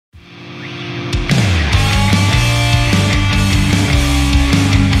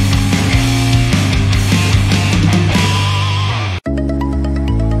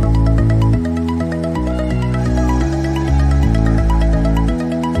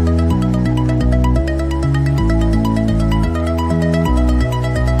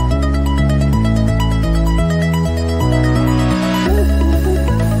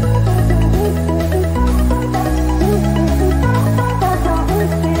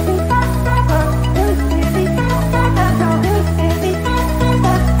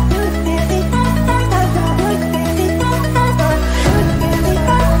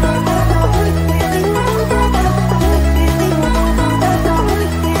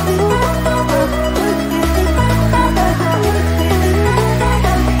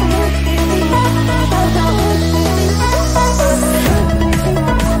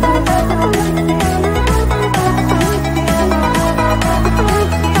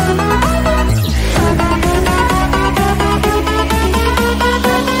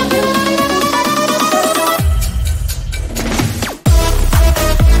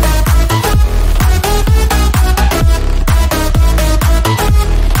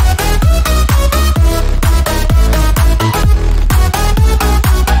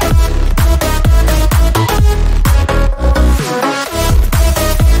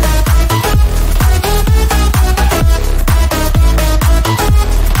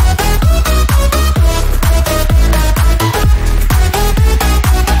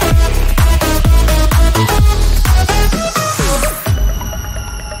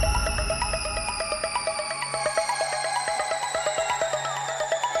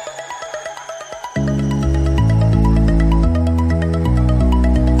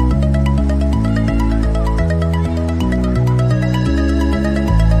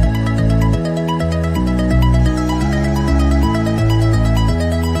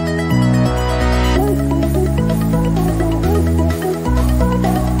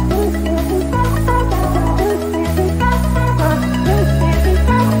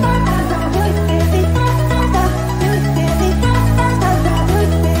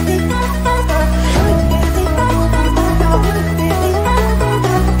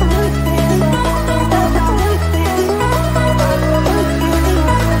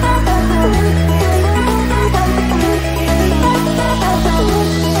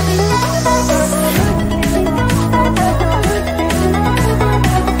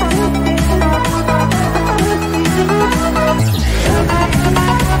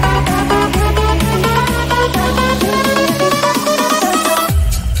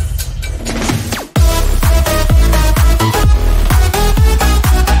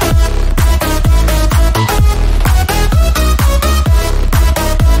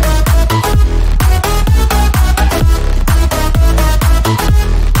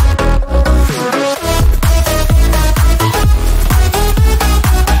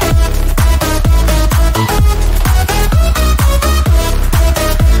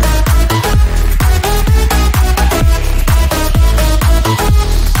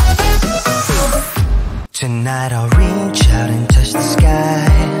Tonight I'll reach out and touch the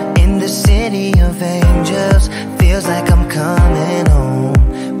sky. In the city of angels, feels like I'm coming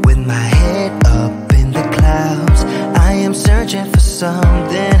home. With my head up in the clouds, I am searching for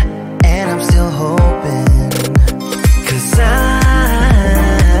something, and I'm still hoping. 'Cause I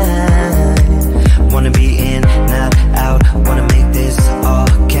wanna be in, not out, wanna make this all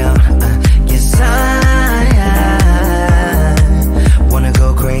count. Yes, I wanna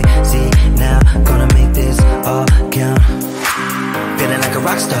go crazy now, gonna make this all count. Feeling like a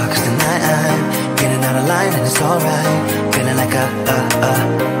rock star, 'cause tonight I'm getting out of line and it's alright. Feeling like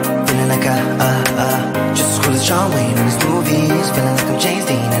feeling like just as cool as John Wayne in his movies. Feeling like I'm James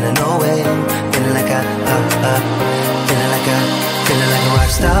Dean and I know it. Feeling like feeling like a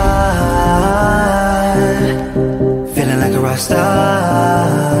rock star. Feeling like a rock star.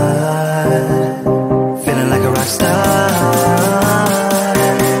 Feeling like a rock star.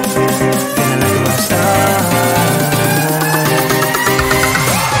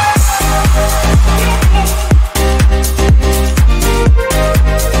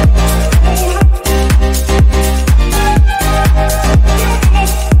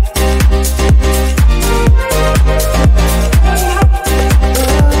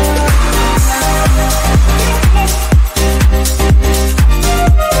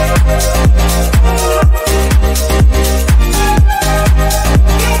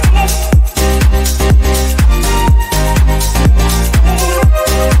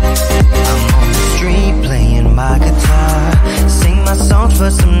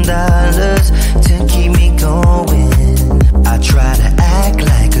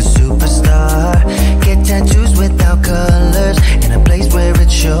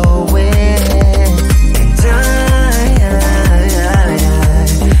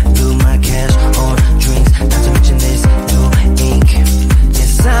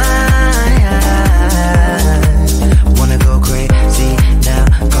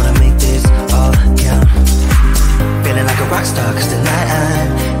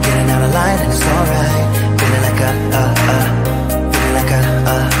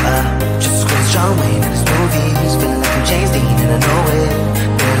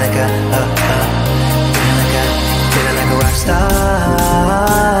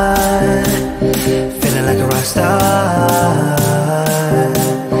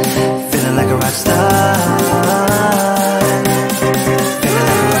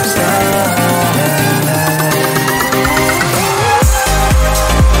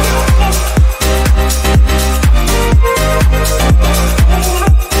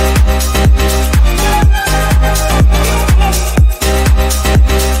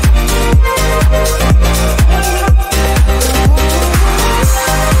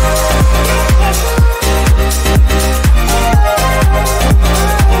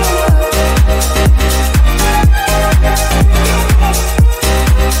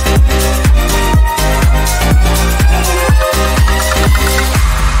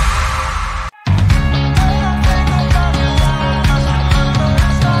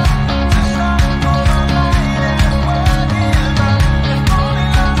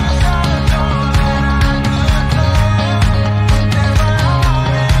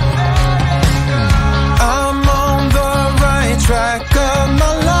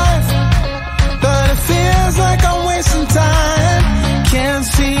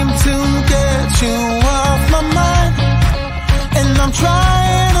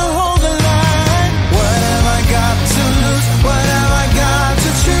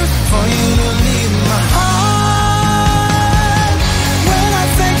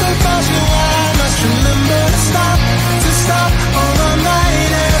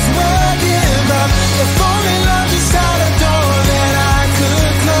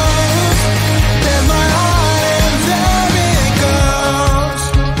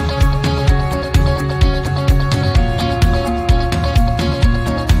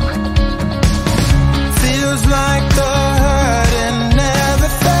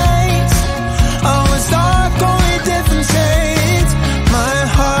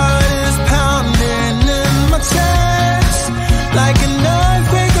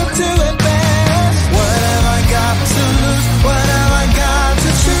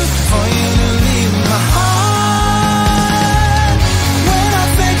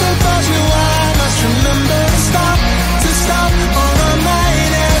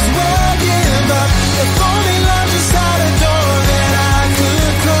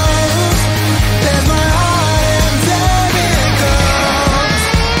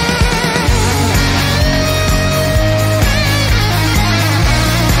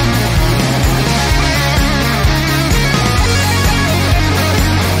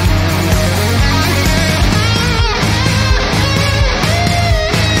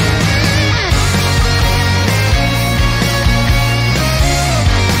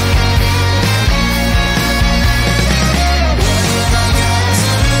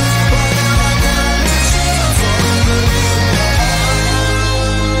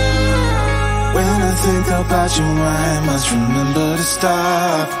 about you, I must remember to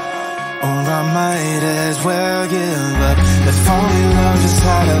stop, or I might as well give up. If only love just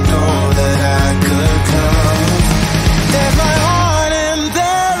had a door that I could close. There's my heart and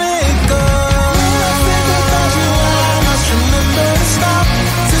there it goes. When I think about you, I must remember to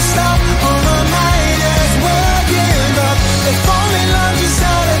stop, or I might as well give up. If only love just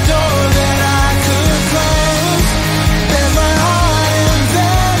had a door that I could close. There's my heart and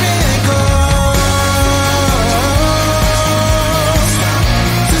there it goes.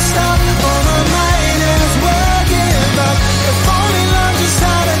 To stop, or I might as well give up. If only love just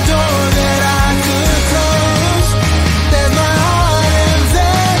had a door that I could close. There's my heart and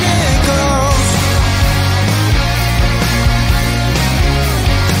there it goes.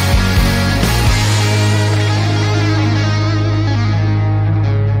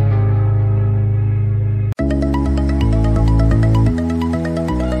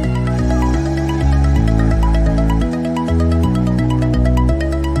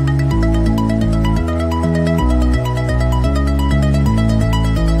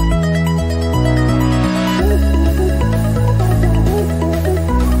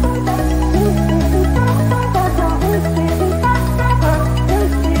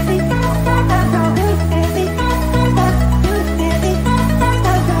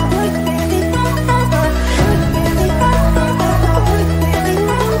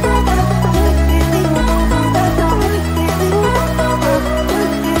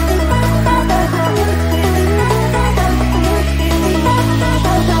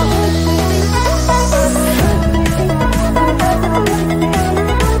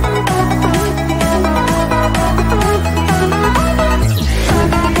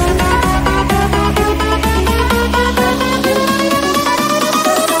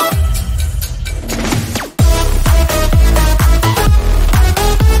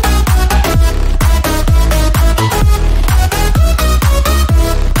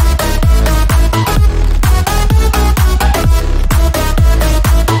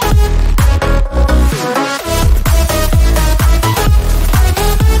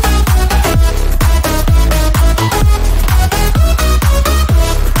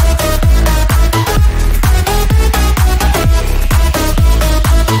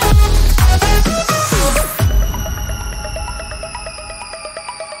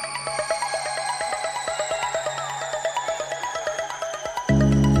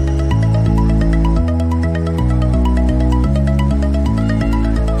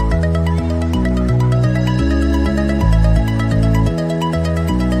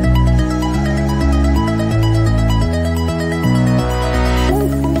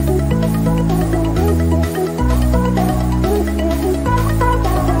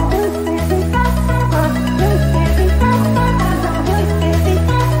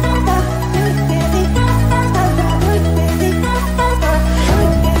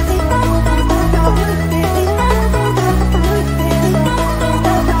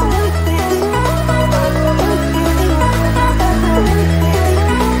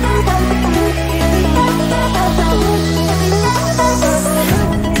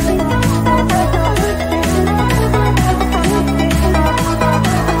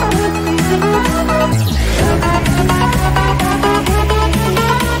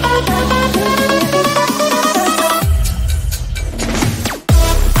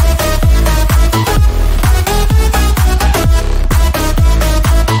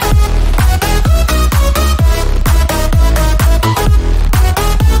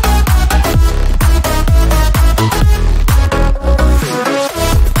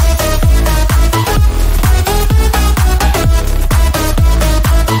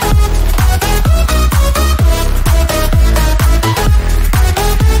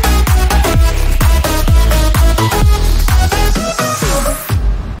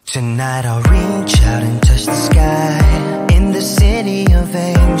 Tonight I'll reach out and touch the sky. In the city of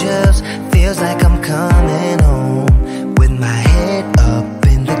angels, feels like I'm coming home. With my head up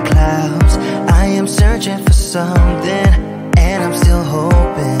in the clouds, I am searching for something, and I'm still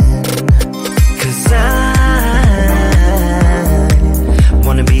hoping. 'Cause I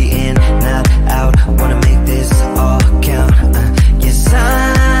wanna be in, not out, wanna make this all count. Yes, I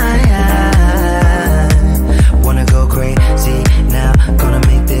wanna go crazy now, gonna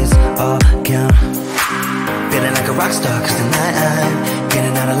make this all count. Feeling like a rock star, 'cause tonight I'm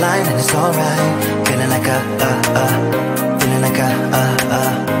getting out of line and it's alright. Feeling like feeling like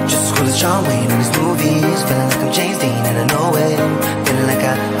just as cool as John Wayne in his movies. Feeling like I'm James Dean and I know it. Feeling like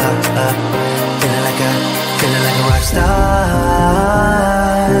feeling like a rock star.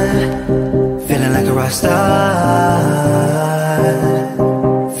 Feeling like a rock star.